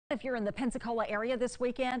If you're in the Pensacola area this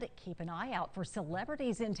weekend, keep an eye out for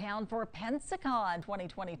celebrities in town for Pensacon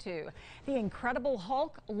 2022. The Incredible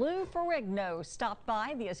Hulk, Lou Ferrigno, stopped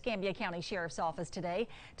by the Escambia County Sheriff's Office today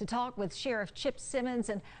to talk with Sheriff Chip Simmons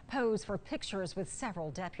and pose for pictures with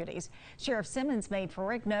several deputies. Sheriff Simmons made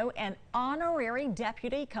Ferrigno an honorary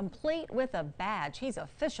deputy, complete with a badge. He's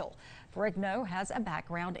official. Ferrigno has a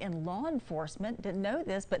background in law enforcement. Didn't know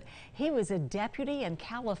this, but he was a deputy in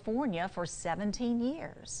California for 17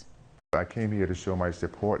 years. I came here to show my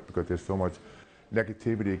support because there's so much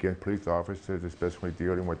negativity against police officers, especially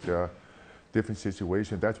dealing with different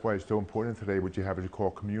situations. That's why it's so important today what you have is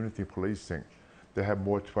called community policing. They have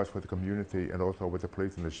more trust with the community and also with the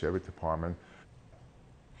police and the sheriff department.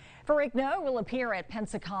 Ferrigno will appear at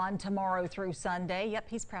Pensacon tomorrow through Sunday. Yep,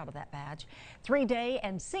 he's proud of that badge. 3-day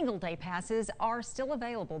and single-day passes are still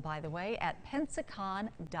available, by the way, at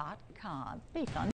pensacon.com. Be fun.